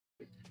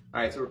All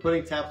right, so we're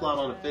putting Teflon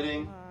on a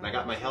fitting, and I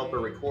got my helper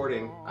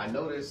recording. I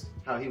noticed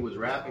how he was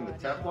wrapping the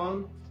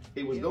Teflon.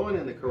 He was going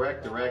in the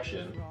correct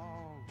direction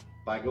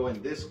by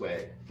going this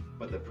way,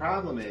 but the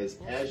problem is,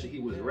 as he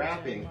was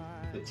wrapping,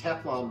 the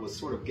Teflon was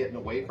sort of getting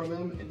away from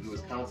him, and he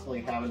was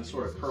constantly having to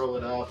sort of curl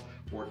it up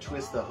or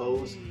twist the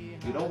hose.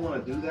 You don't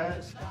want to do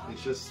that.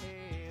 It's just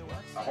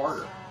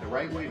harder. The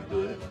right way to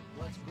do it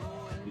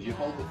is you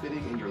hold the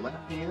fitting in your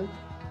left hand,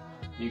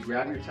 you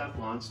grab your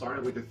Teflon, start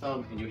it with your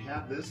thumb, and you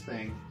have this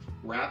thing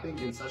wrapping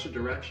in such a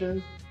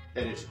direction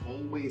that it's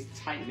always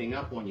tightening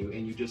up on you,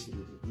 and you just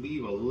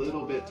leave a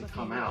little bit to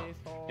come out.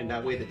 And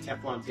that way the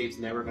Teflon tape's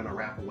never gonna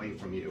wrap away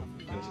from you.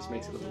 And it just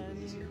makes it a little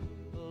bit easier.